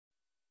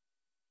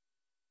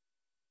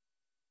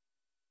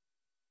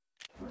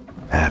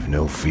Have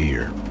no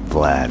fear.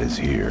 Vlad is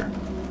here.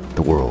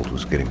 The world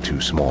was getting too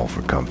small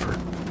for comfort.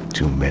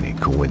 Too many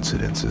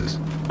coincidences.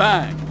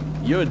 Bang!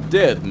 You're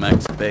dead,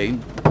 Max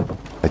Payne.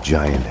 A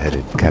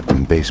giant-headed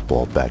Captain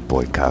Baseball bat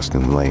boy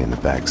costume lay in the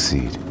back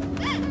seat.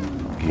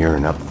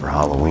 Gearing up for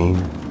Halloween?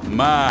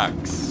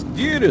 Max,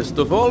 dearest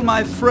of all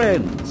my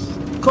friends.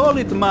 Call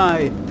it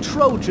my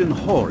Trojan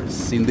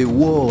horse in the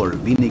war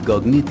Vinnie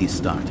Gognitti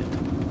started.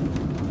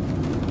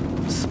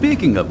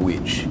 Speaking of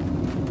which,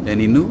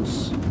 any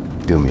news?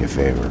 Do me a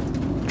favor.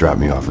 Drop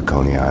me off at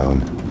Coney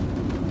Island.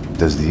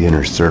 Does the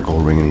inner circle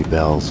ring any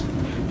bells?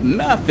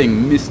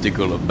 Nothing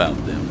mystical about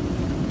them,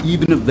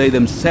 even if they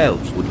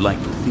themselves would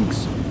like to think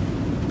so.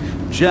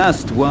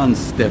 Just one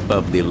step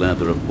up the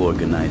ladder of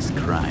organized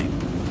crime.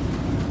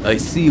 I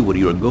see where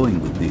you're going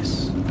with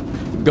this.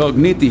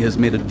 Gognitti has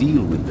made a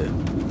deal with them.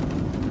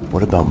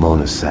 What about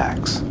Mona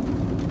Sax?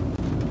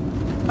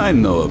 I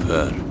know of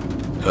her.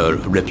 Her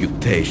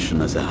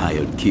reputation as a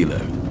hired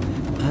killer.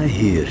 I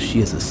hear she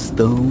is a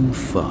stone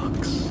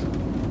fox.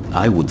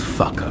 I would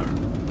fuck her.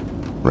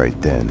 Right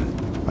then,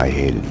 I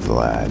hated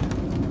Vlad.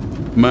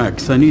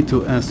 Max, I need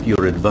to ask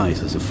your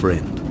advice as a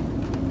friend.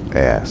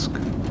 Ask.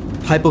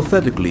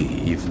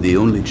 Hypothetically, if the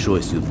only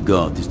choice you've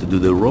got is to do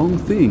the wrong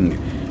thing,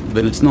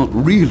 then it's not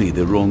really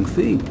the wrong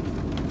thing.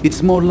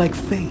 It's more like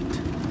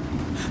fate.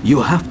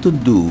 You have to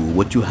do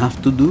what you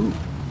have to do.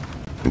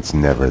 It's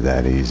never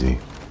that easy.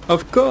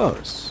 Of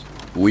course.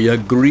 We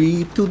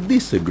agree to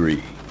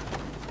disagree.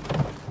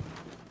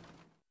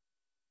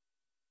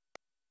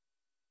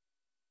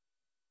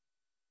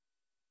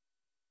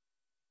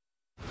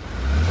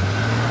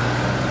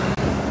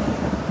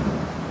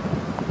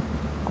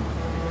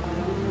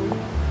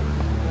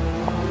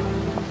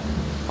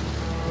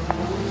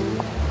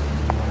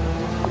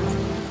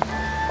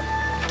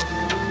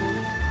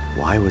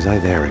 Why was I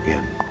there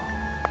again?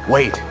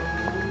 Wait.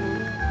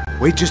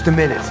 Wait just a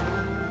minute.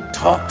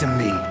 Talk to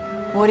me.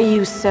 What are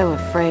you so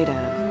afraid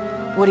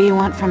of? What do you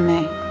want from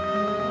me?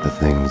 The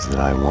Things That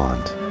I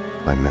Want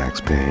by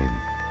Max Payne.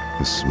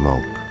 The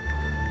smoke.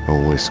 A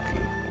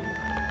whiskey.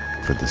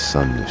 For the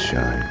sun to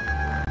shine.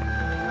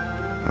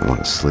 I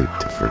want to sleep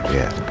to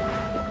forget.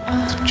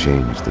 To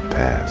change the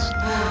past.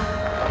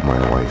 My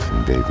wife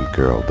and baby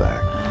girl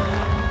back.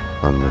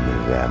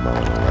 Unlimited ammo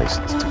and a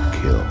license to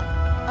kill.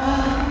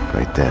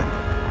 Right then,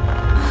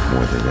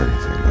 more than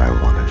anything, I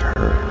wanted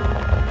her.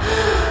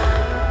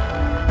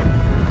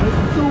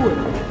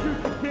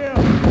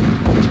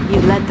 You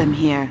led them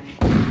here.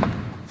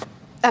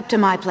 Up to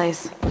my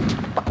place.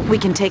 We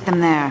can take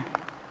them there.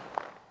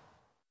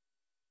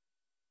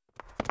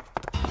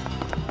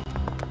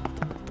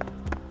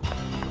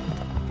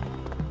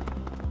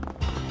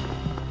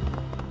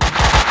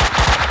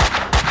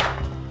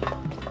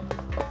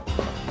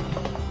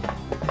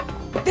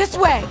 This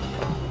way!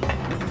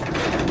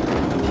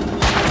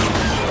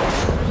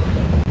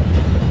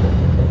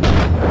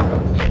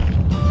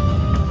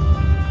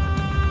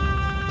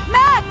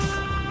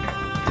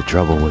 The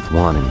trouble with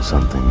wanting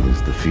something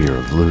is the fear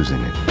of losing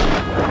it.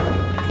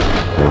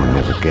 Or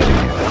never getting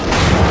it.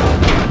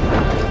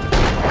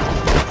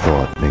 The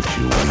thought makes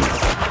you weak.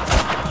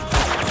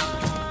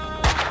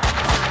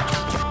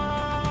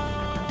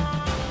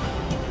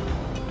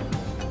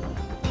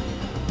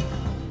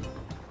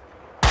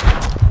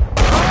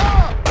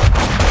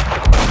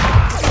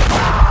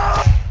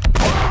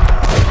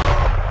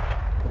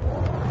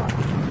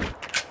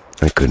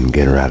 I couldn't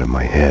get her out of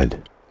my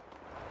head.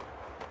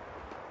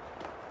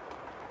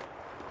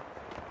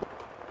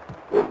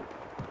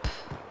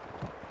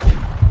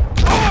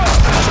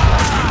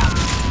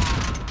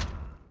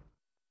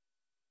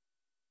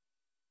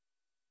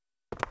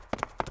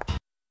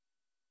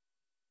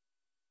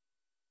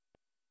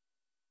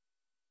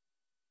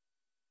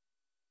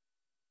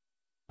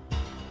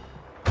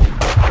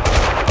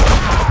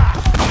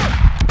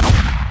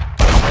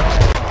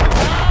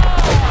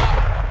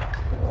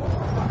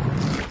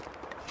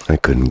 I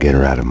couldn't get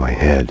her out of my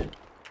head.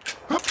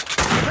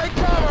 Take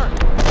cover!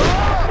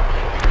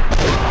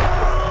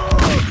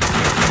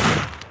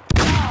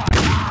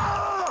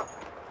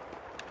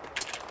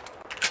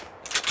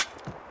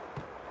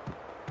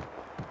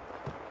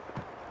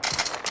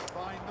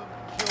 Find them,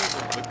 kill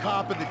them. The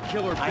cop and the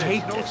killer. I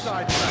hate no this.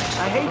 side tracks.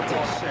 I hate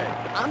this.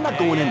 I'm not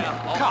going in there.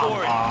 Come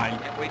on.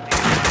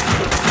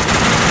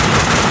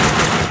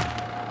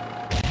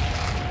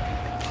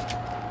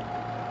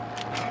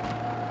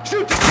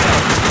 Shoot to kill!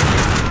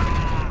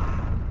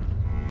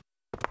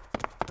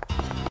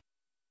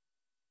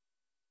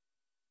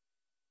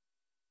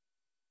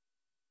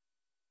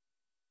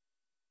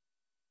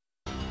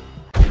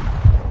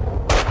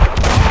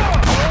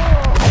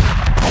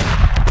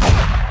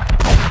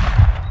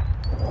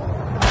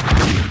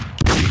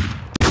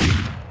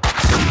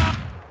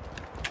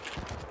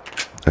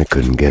 I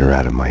couldn't get her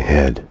out of my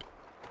head.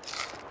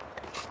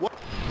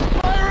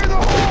 Fire in the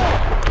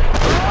hole!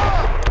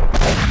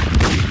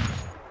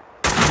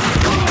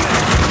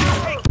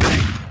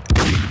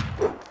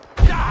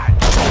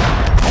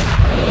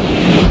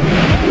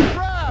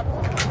 Grab!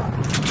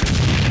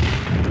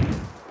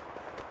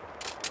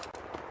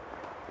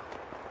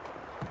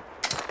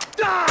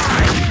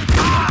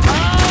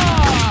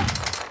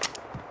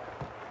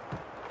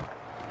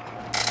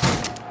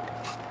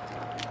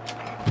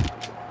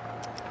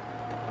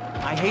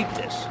 I hate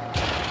this.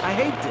 I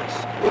hate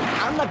this.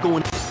 I'm not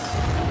going...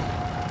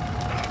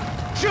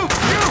 Shoot!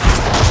 Shoot!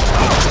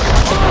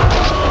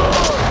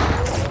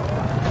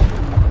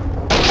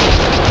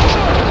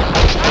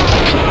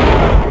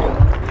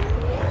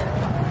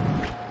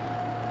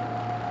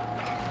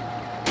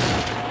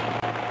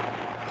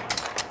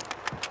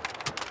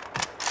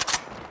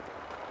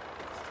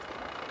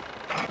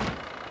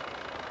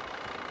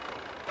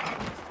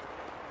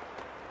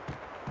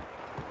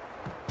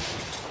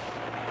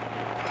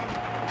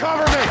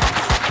 Cover me!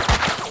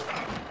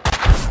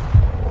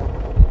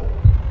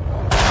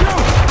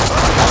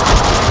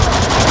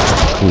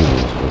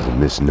 Fools was a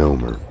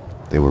misnomer.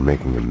 They were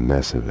making a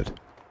mess of it.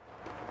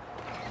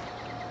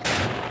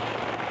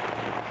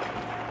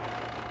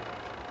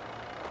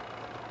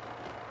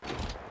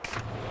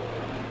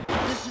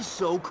 This is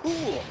so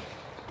cool.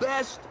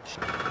 Best...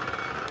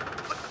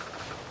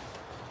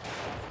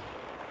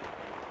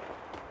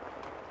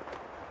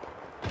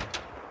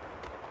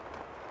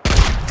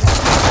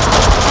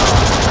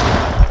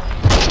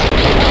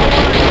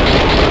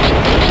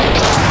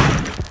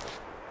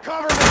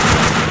 Cover me!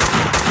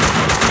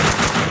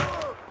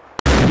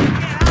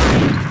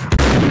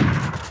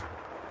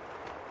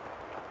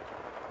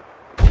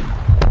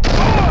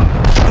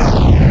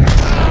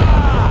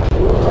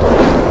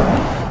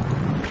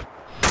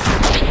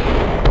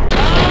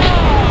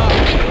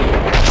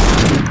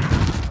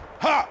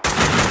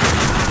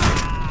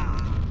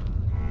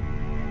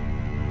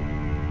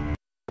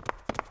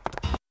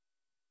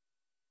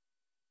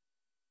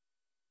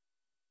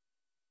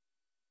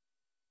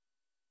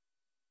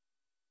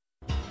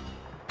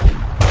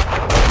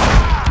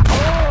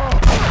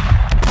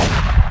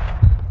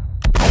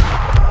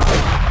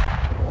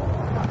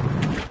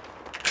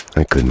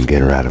 I couldn't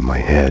get her out of my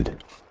head.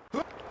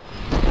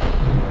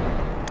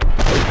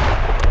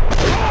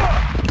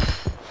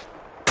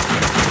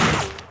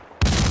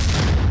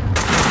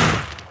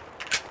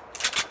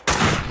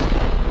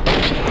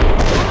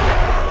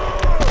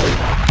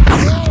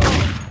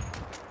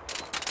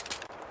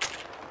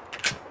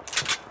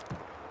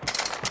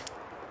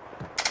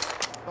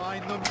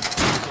 Find them.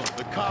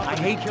 The cop I and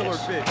hate killer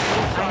this. bitch.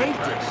 I hate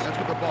this. That's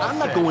what the boss I'm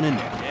not said. going in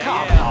there.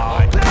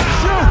 Die!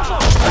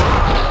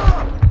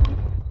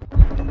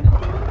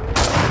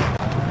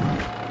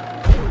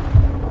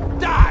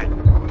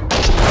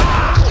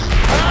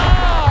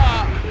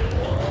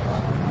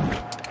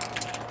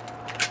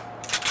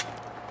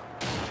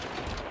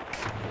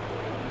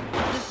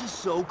 This is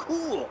so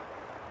cool.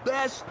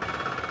 Best...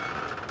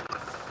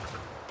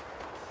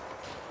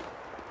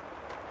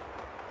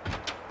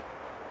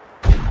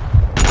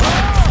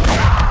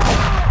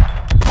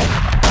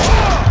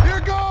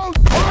 Here goes!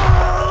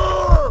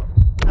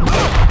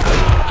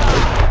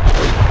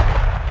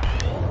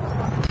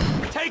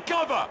 Take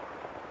cover!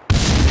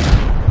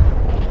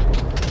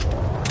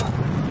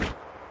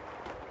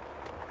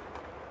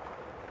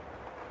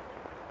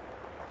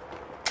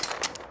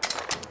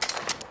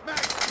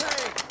 Max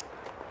Payne!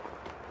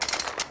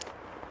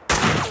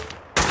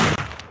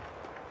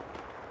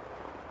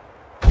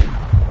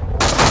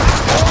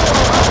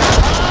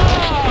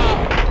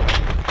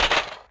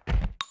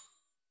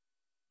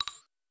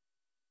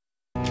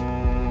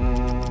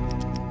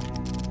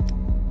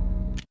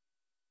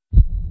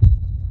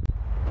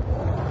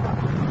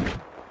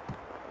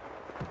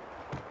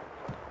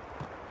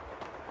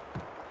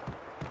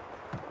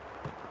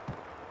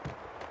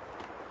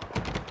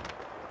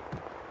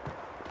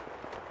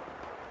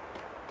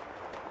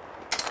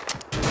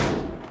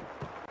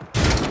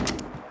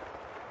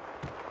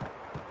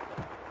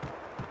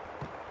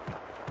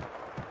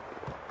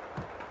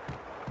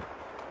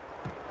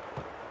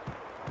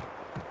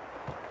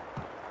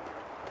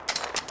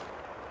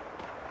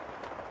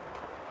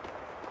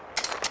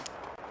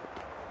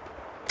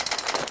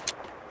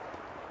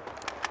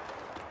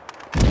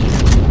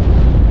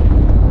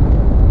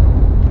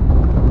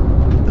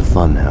 The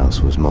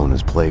funhouse was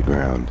Mona's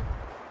playground.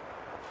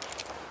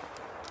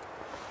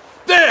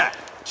 There!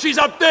 She's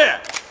up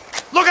there!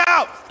 Look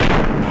out!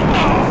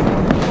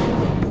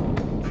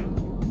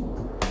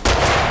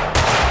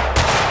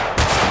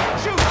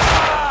 Shoot!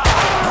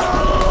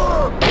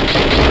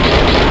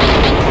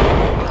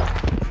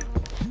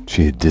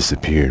 She had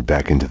disappeared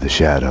back into the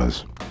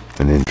shadows.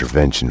 An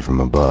intervention from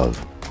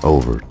above.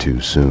 Over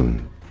too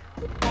soon.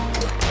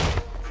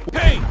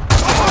 Hey!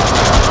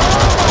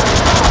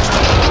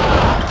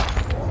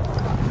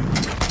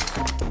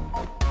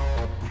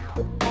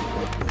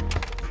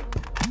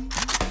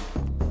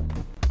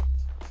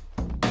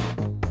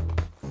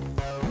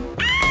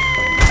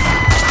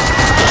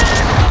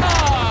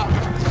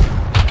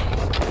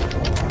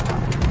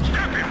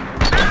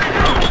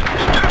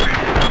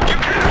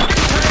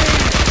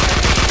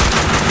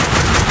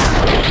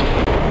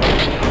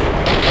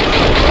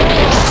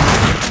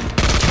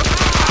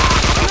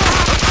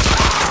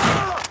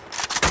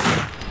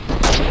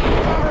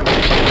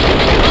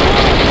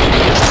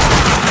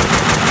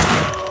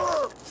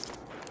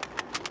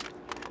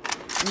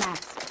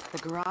 Max, the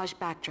garage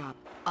backdrop.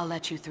 I'll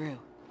let you through.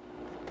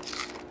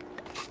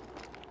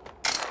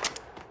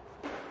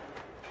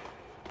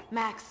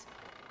 Max,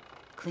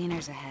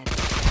 Cleaners ahead.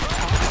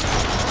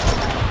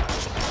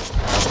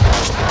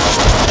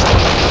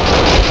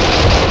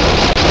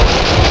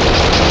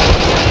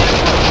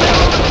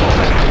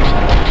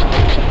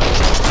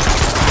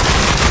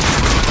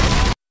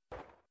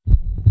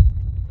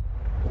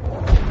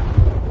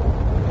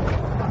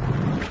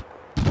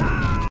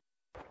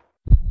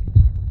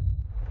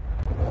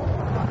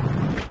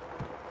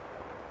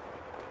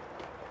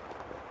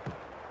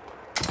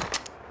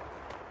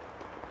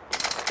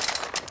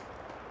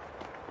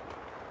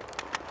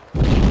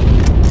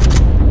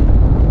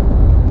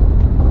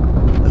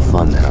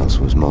 Funhouse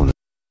was Mona.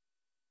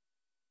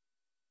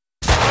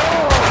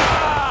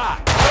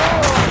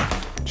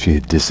 She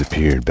had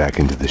disappeared back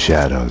into the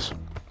shadows.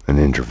 An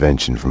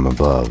intervention from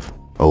above.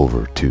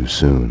 Over too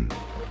soon.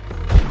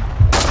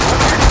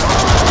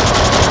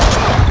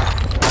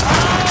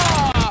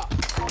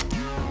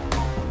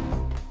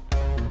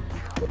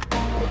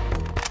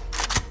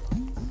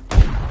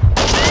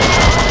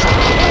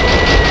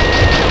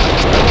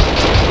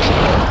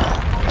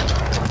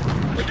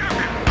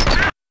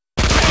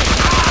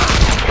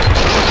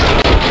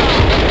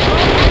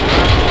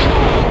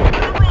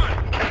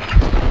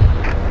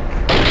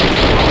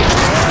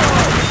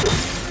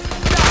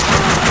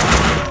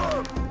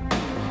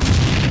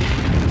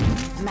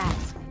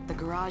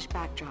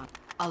 Backdrop.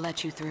 I'll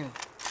let you through.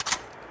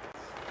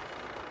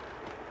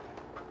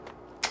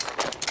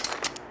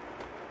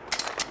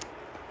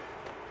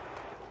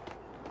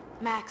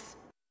 Max.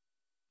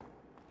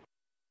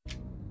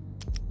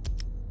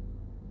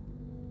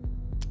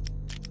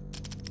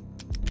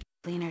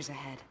 Cleaners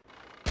ahead.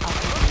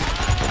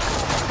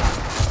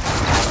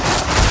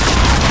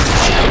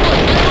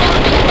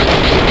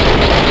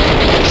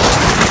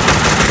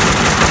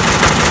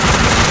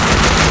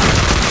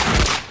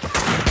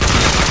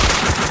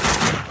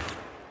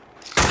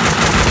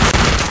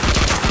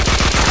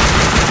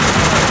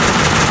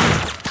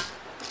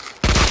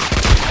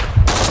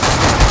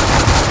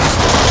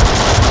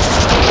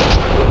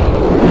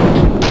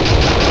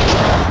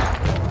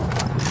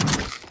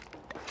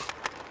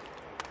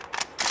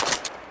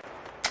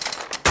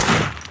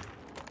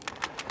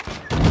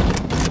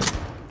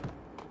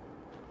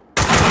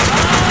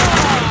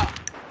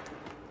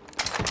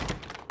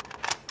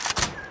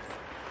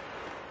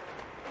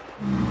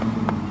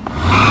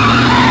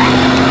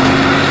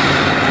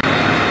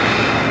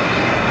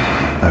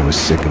 I was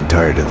sick and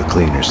tired of the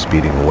cleaners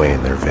speeding away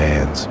in their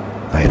vans.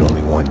 I had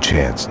only one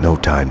chance, no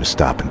time to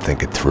stop and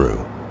think it through.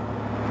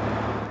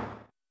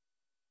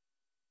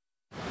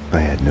 I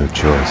had no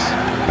choice.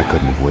 I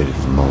couldn't have waited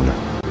for Mona.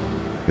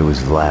 It was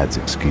Vlad's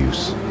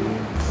excuse.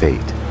 Fate.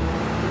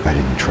 I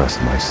didn't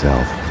trust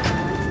myself.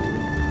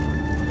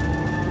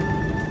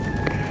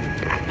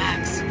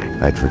 Max.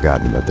 I'd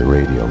forgotten about the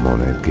radio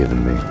Mona had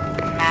given me.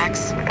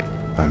 Max.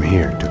 I'm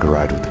here. Took a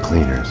ride with the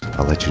cleaners.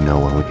 I'll let you know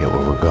when we get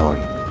where we're going.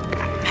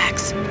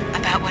 Max,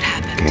 about what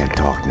happened. Can't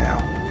talk now.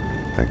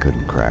 I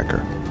couldn't crack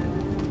her.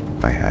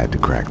 I had to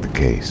crack the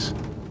case.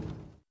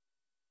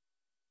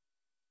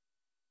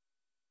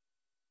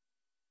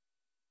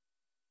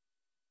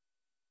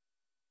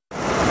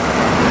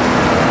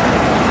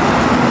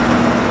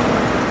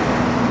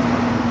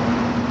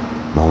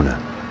 Mona,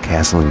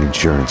 Castling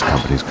Insurance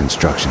Company's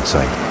construction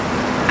site.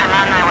 I'm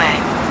on my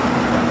way.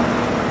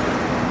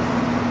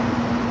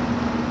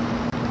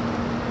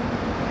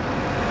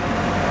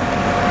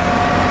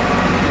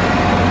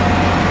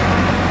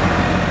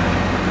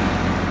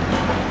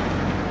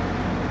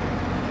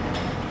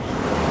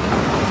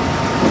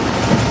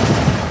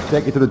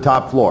 Take it to the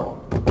top floor.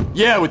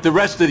 Yeah, with the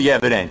rest of the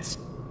evidence.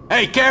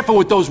 Hey, careful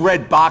with those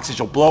red boxes,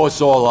 you'll blow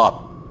us all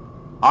up.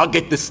 I'll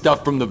get the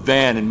stuff from the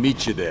van and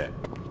meet you there.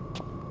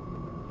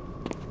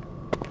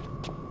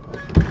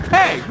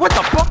 Hey, what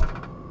the fuck?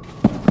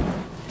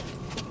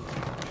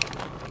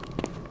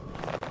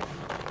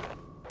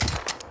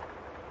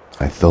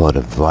 I thought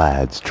of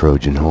Vlad's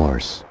Trojan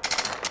horse.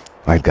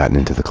 I'd gotten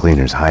into the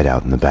cleaners'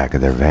 hideout in the back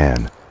of their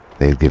van.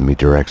 They had given me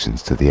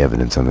directions to the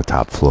evidence on the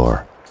top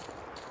floor.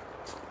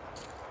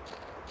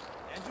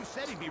 Andrew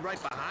said he'd be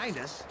right behind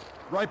us.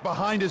 Right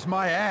behind is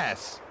my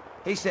ass.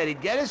 He said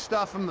he'd get his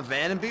stuff from the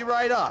van and be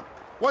right up.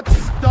 What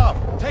stuff?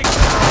 Take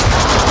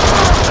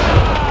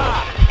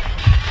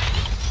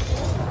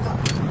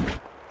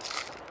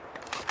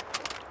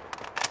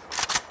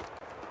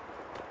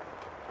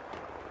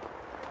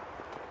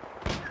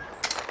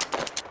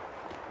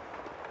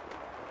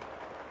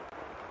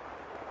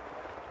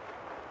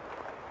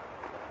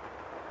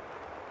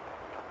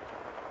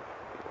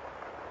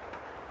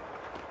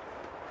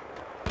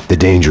The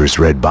dangerous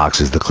red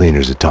boxes the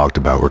cleaners had talked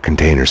about were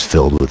containers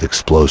filled with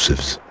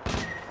explosives.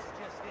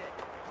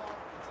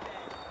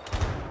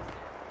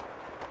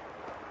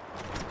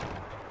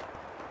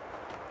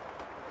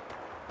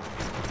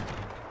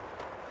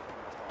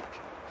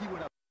 He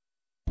went up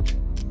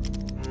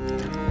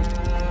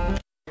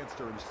against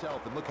her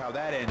himself, and look how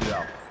that ended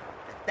up.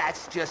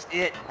 That's just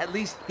it. At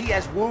least he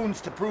has wounds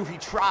to prove he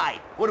tried.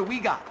 What do we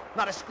got?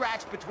 Not a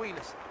scratch between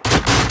us.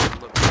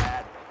 Look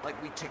bad,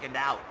 like we chickened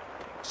out.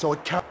 So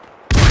it counts.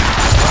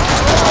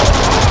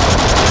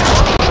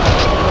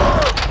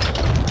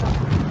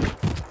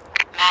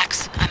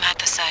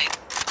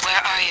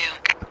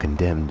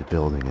 abandoned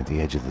building at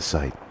the edge of the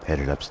site,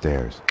 headed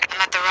upstairs.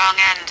 I'm at the wrong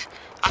end.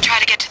 I'll try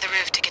to get to the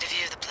roof to get a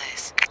view of the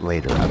place.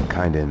 Later, I'm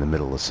kinda in the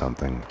middle of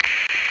something.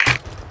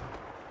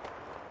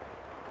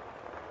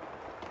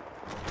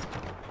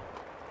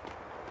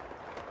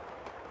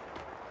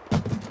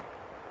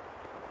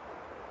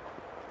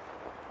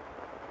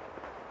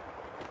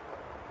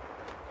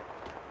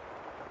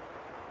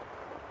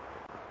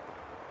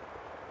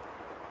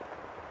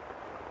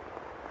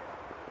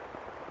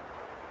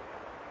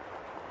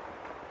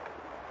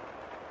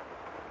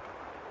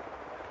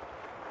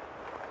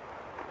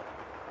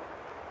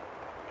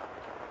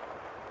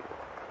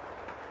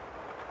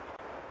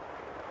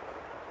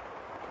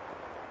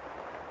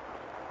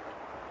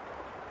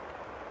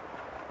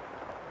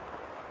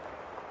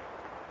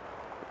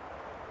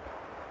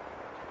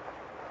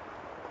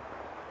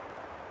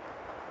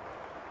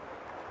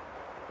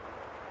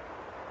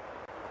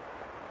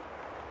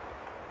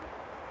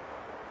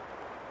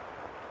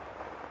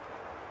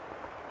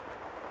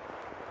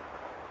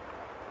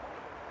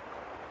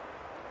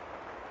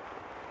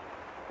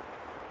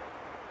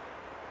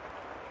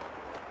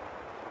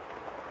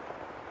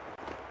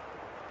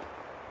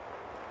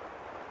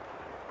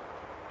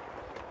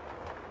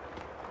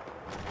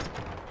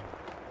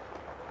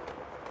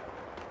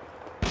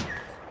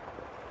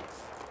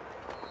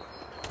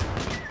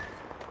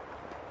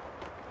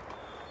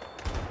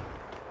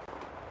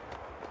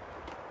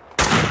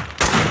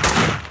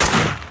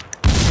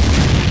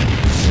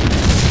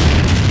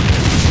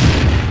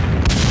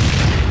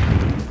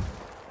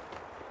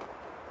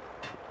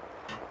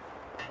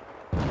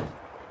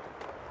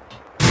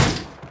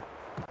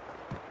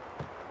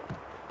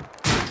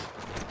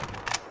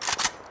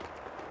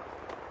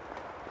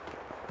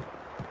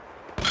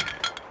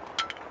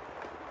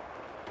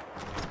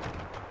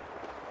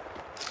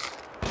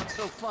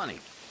 So funny.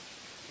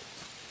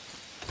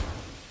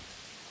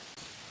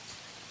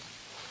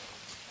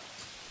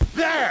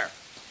 There!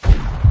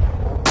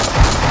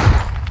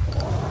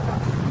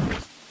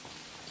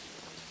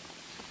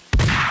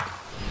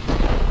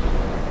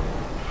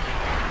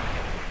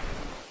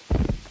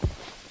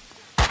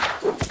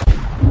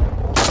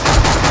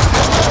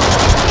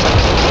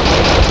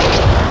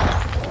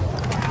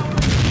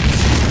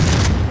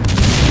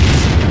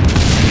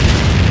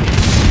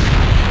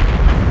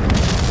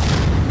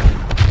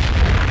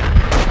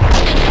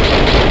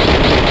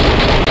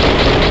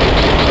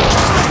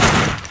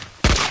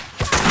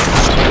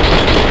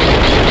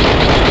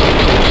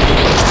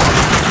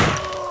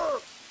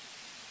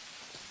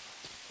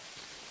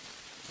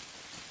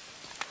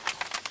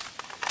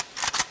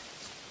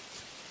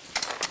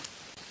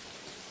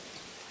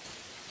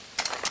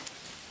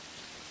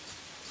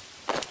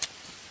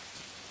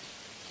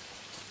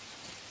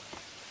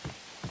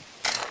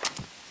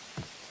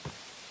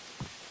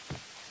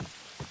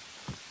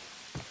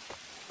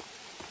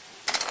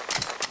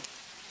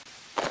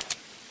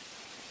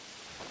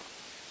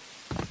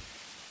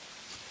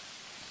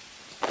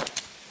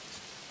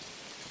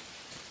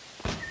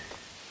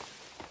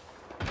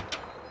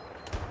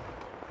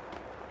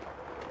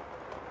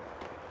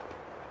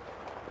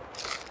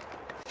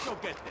 So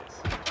get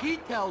this. He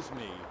tells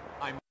me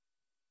I'm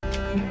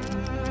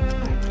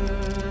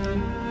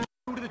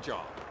true to the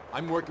job.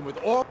 I'm working with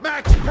all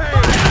Max Payne!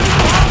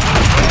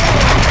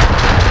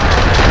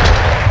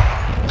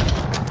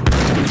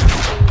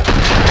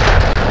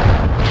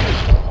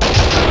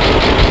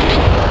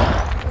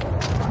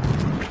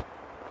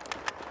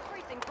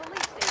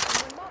 Police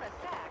station in Mona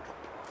Sax.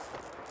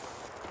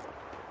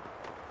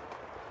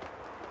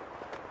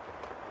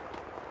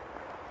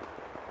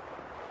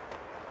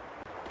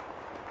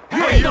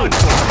 You're done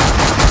for!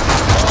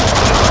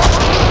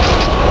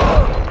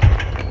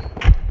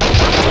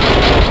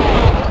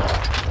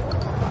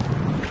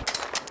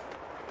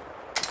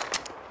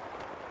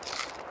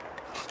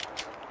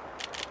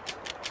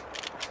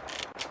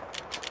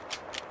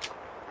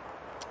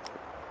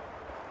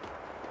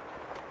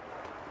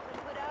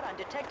 Put out on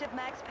Detective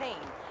Max Payne,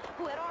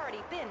 who had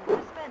already been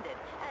suspended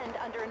and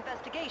under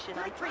investigation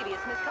on previous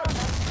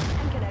misconduct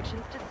and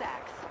connections to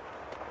Sax.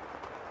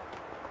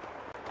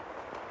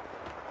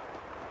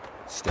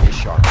 Stay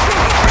sharp.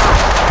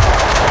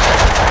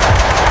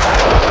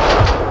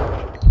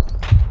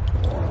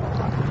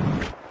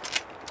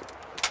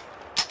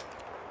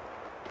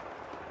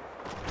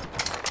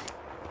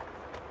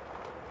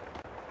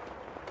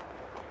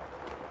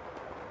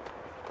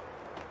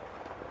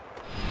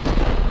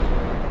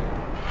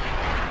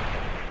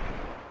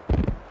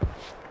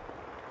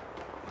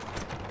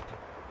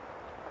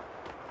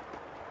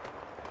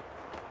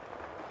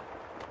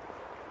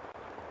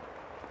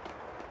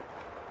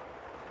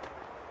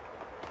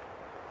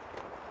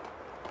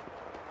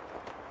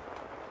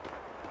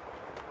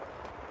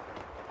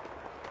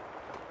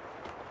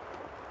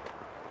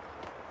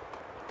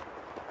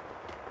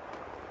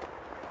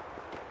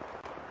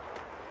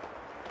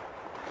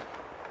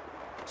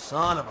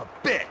 Son of a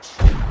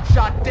bitch!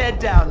 Shot dead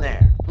down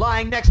there.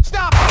 Lying next...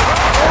 Stop!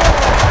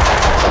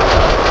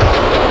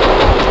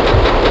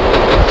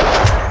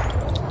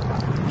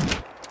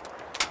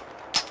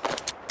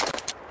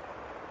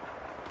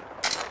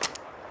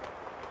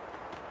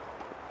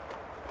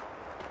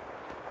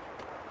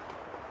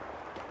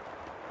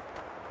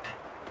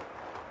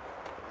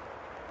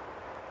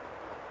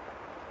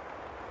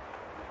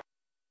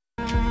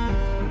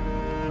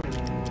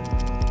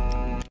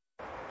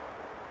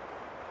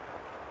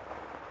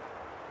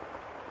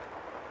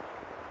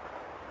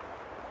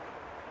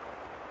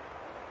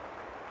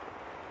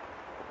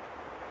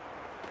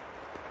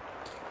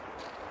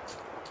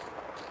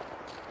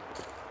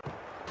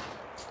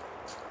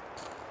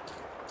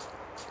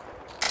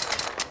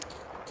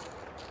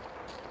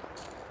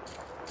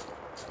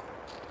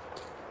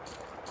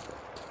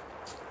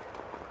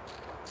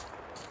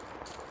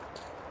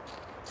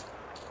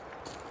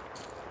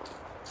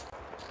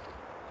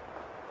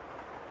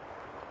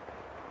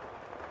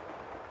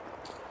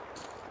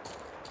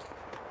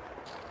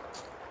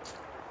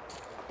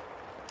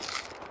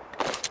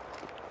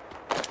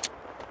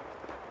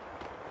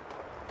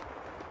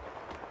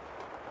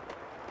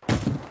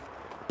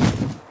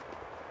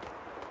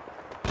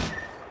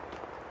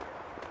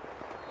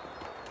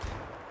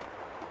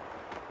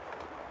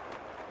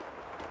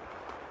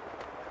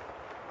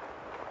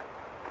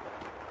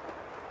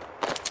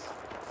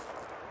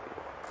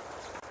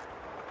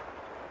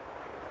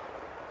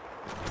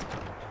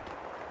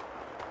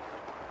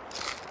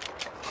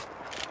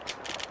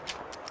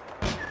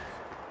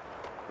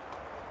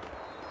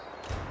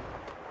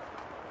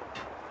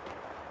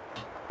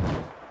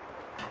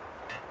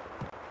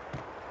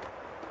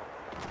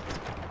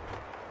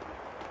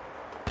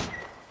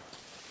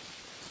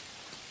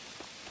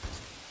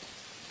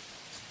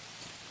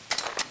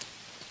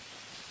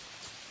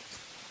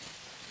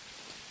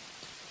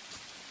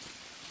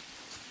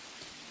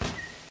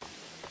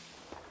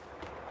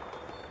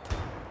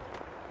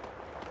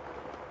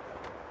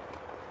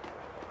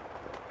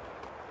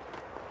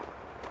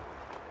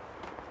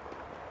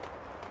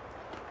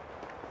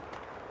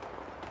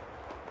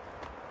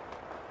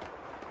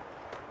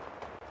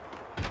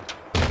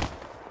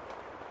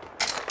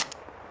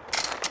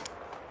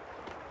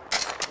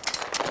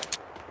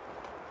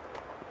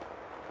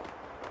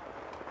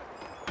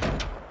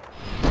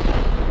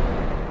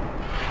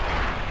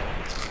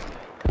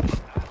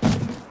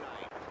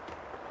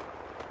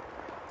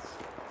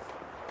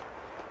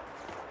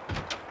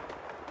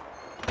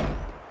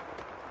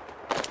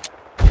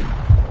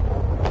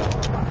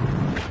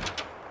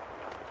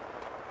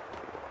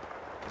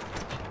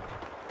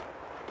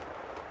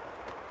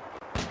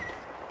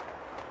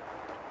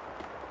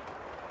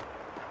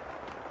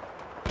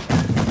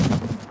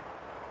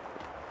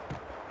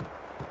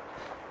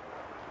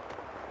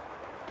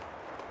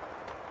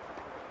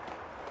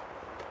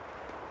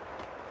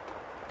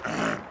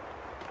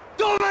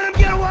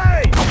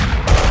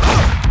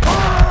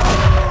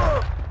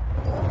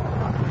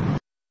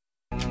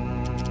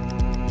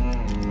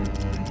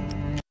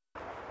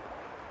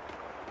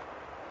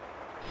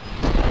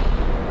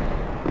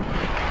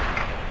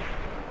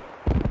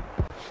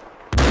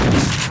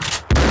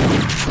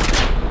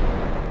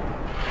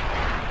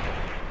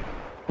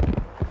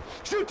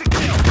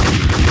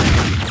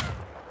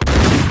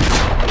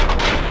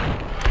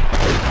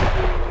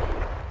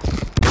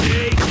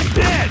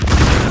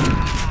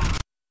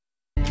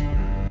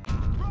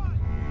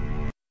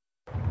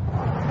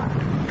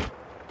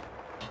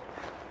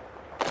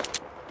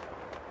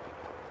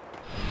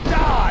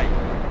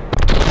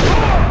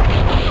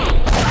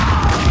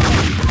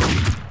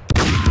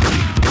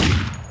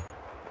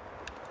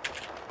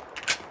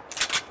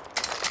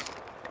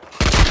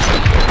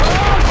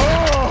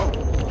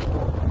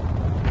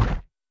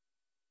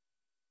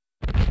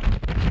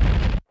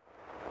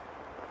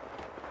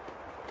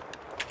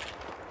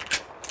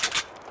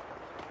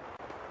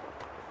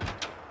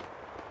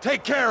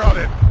 Take care of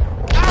him!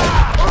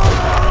 Ah!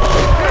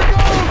 Oh! Here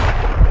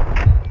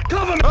goes!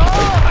 Cover me!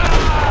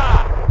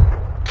 Ah!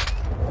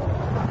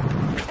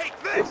 Take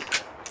this!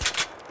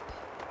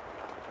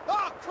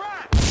 Oh,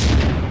 crap!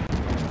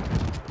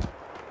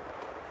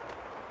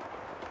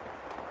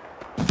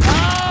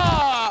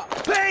 Ah!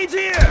 Payne's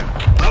here!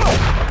 Oh!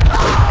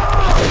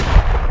 Ah!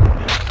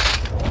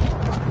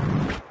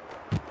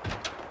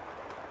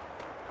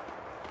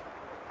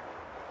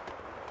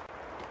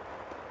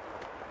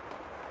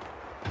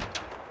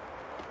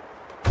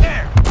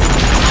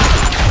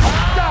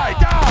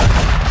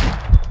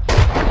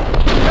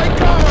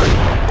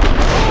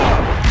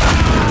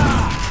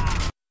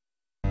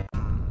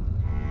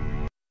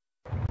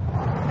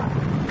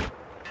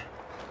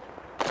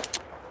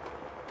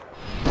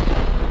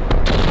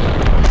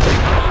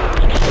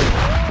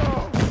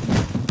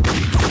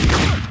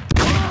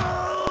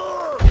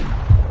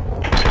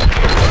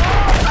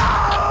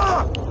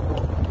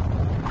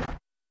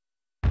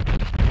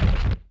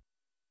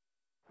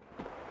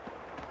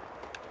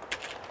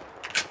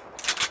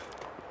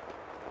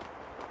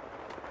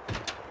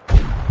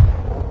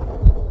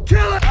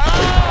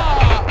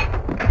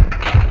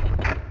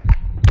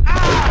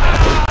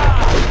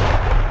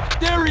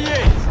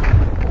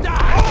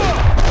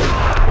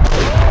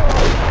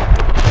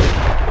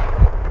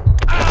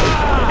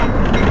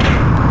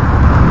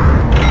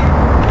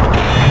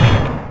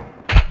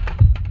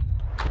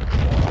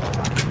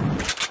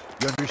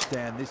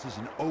 This is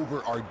an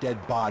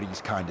over-our-dead bodies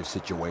kind of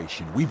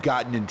situation. We've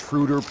got an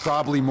intruder,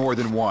 probably more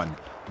than one.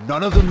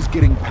 None of them's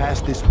getting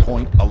past this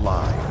point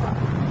alive.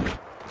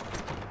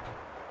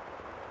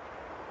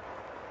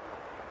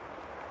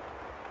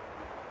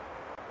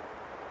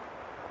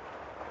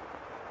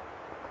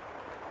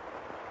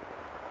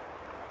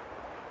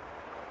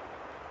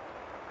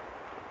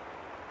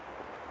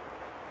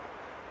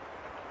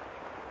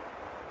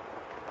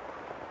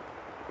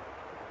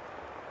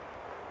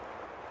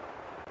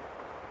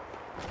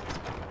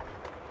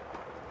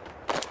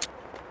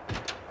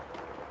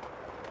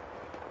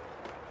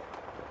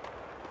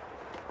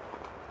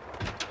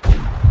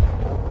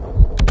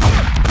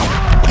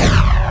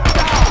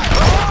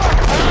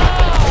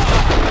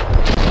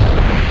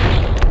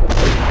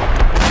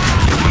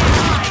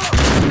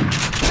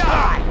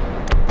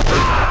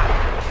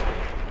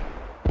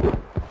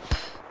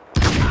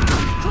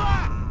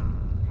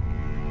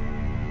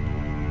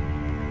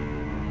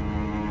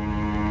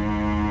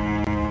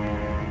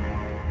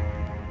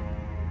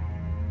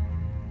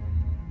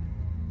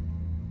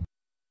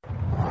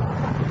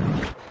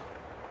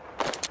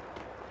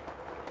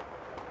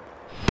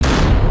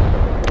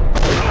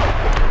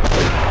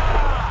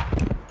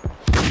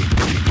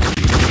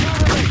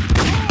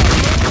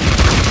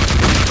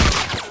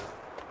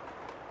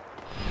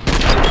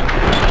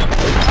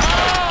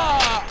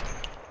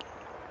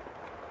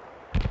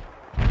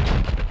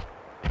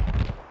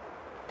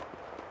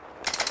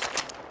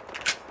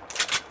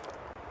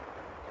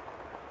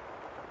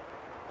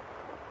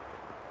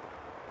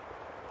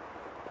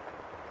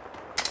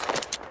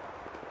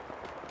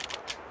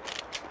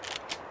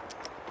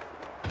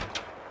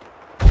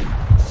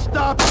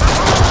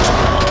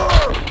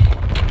 Stop!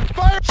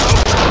 Fire!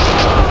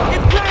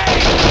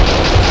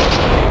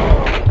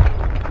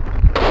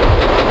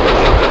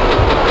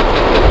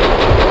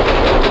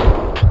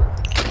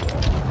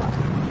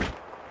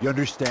 You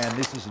understand,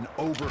 this is an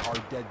over our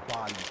dead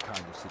bodies kind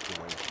of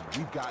situation.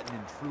 We've got an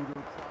intruder,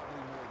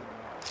 probably more than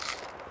one.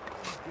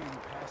 He's getting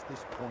past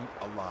this point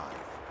alive.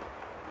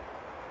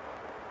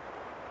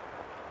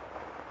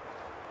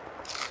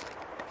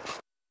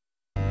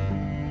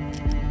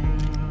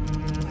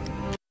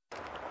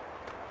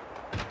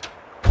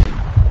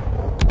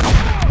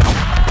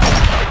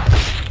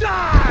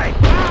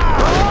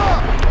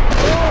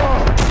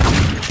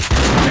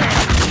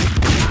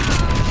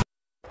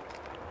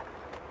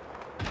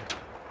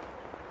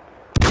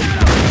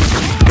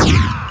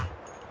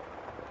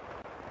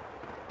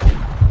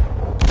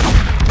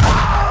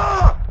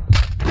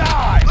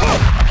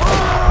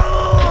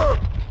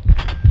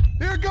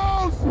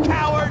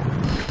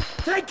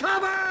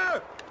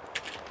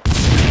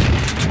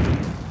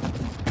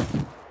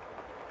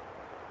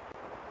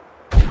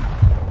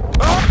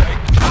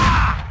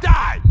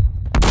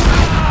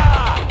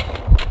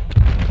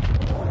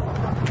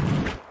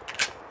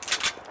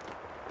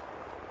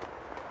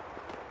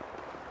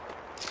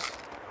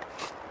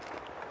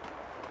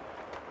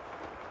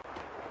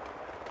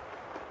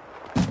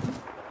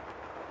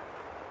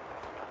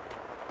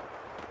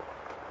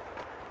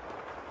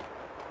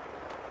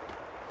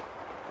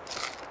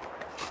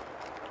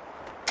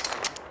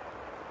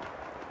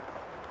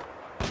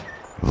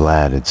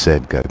 Vlad had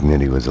said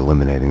Gugnitti was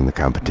eliminating the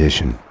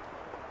competition.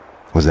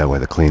 Was that why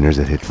the cleaners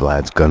had hit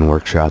Vlad's gun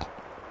workshop?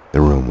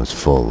 The room was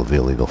full of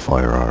illegal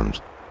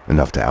firearms,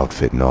 enough to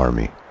outfit an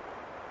army.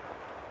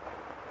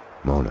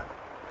 Mona,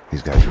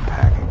 these guys are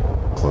packing,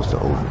 close to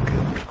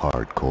overkill,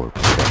 hardcore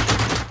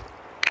protection.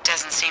 It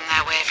doesn't seem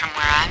that way from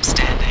where I'm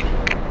standing.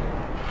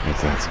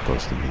 What's that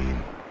supposed to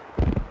mean?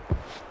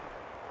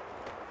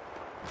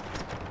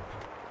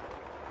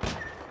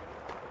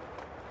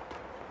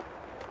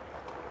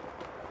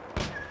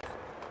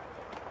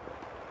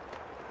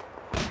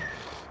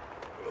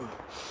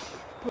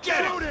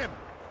 Shoot him!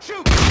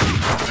 Shoot!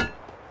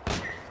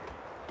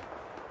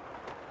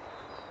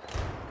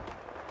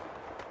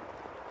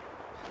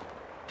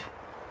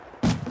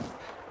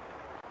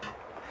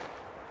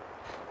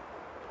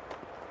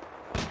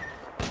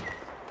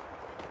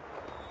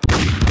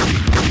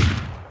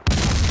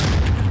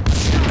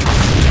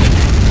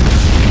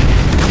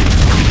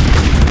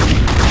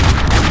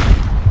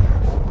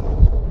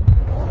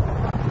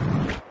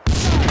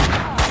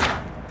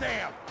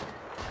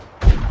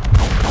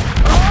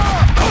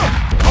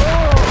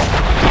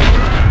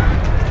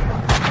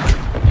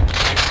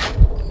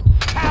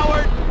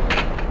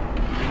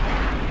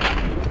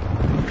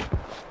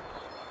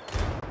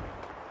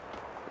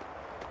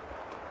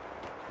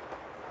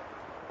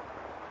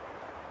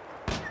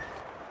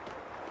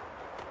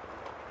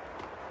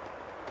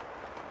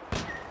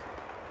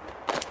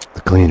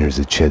 The cleaners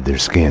had shed their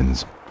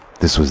skins.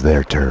 This was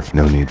their turf,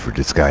 no need for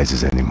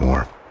disguises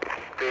anymore.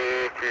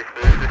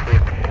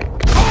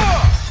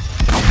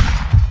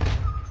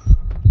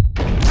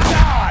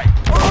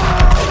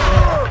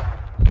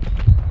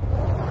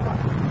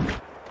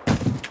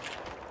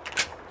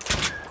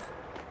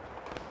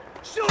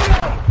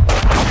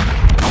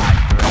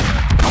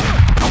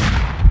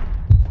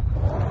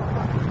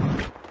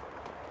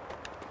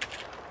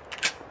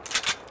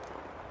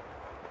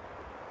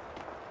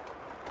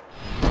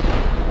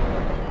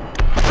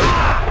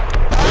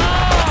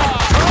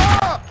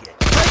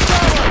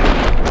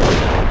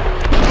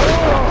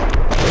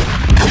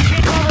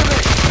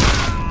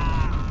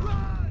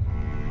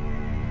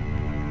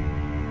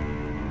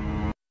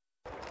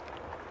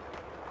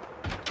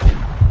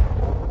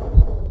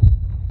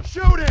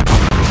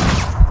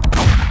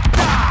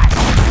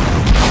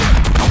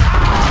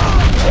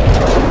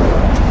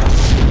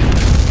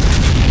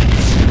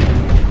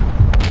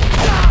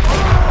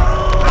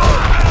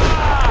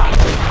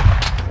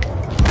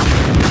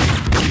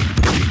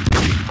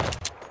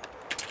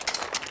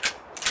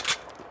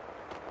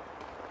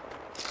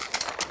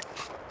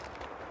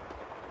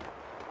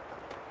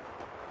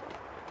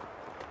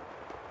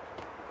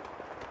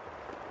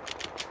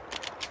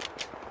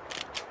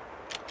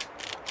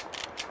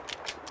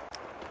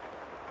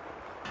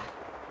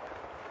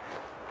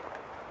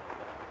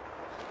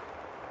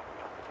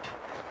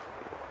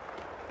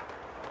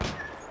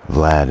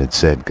 Vlad had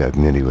said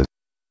Gugnitti was...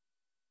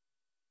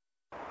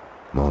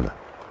 Mona,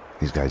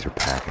 these guys are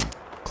packing,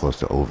 close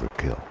to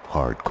overkill,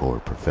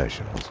 hardcore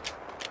professionals.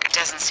 It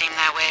doesn't seem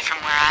that way from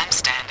where I'm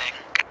standing.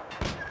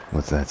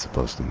 What's that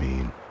supposed to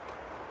mean?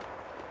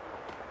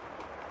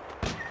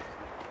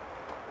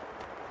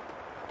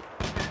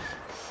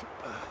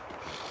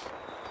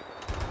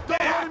 Don't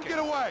let him get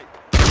away!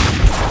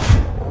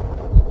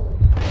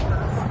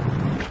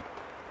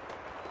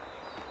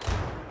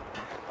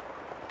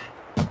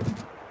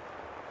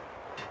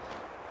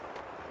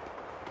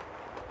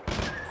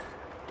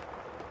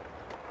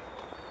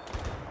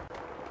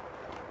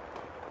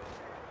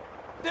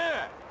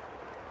 There!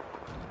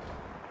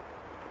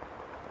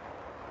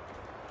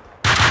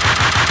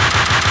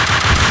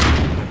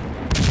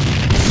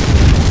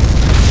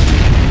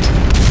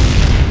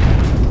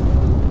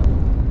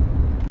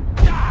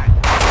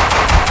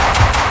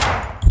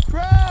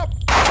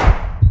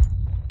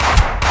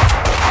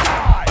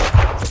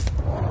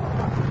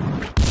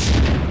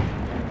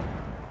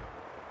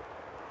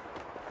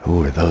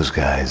 Who are those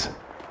guys?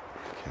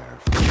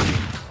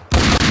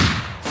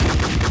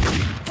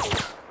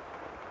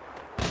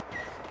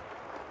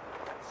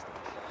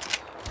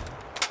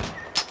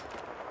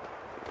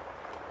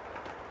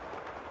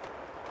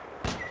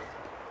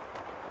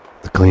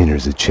 The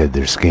cleaners had shed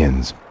their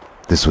skins.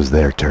 This was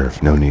their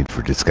turf, no need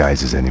for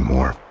disguises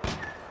anymore.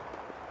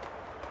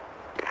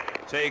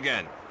 Say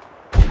again.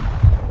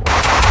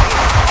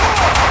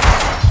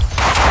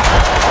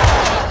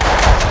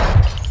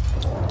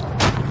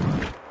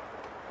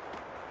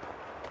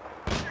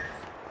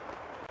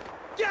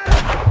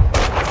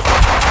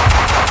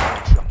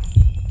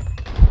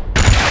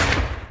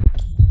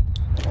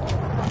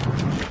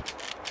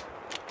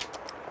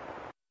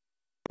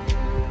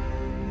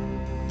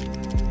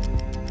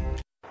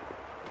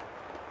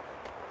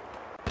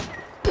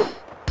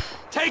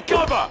 Take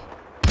cover!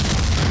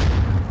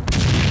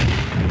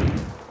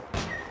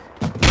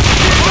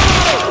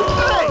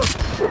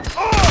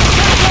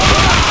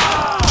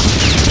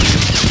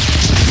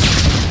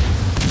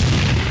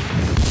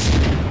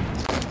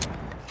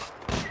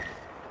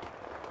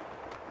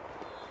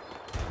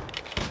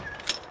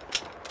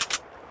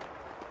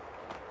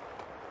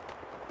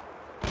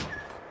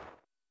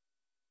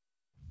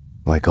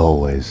 Like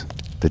always,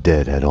 the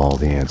dead had all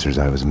the answers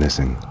I was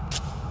missing.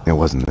 It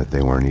wasn't that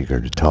they weren't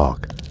eager to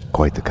talk.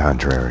 Quite the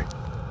contrary.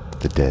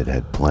 The dead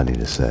had plenty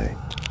to say.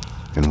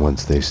 And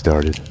once they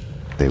started,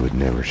 they would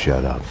never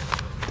shut up.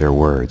 Their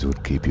words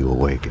would keep you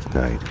awake at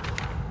night.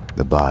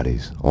 The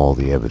bodies, all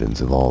the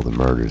evidence of all the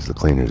murders the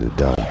cleaners had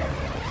done.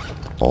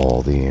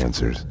 All the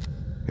answers.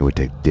 It would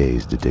take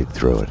days to dig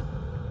through it.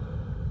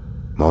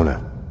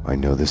 Mona, I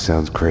know this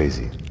sounds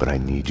crazy, but I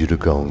need you to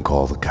go and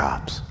call the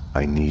cops.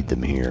 I need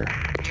them here.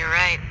 You're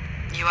right.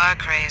 You are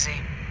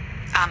crazy.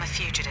 I'm a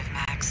fugitive,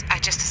 Max. I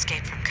just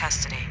escaped from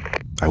custody.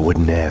 I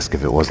wouldn't ask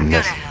if it wasn't Go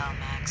to necessary. hell,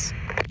 Max.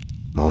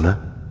 Mona?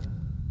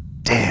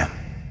 Damn.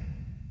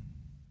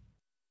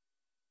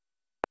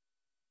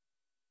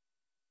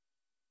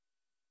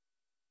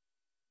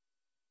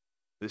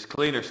 This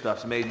cleaner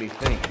stuff's made me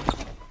think.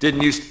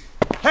 Didn't you...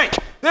 Hey!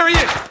 There he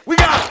is! We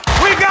got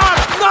him! We got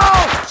him!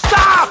 No!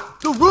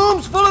 Stop! The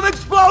room's full of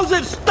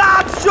explosives!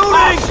 Stop shooting!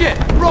 Oh shit!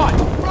 Run!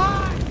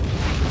 Run!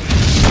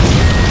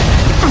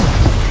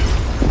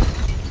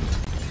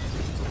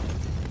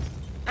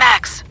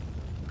 Max,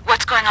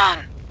 what's going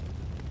on?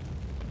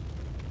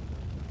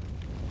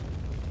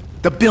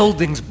 The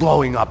building's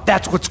blowing up.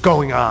 That's what's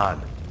going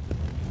on.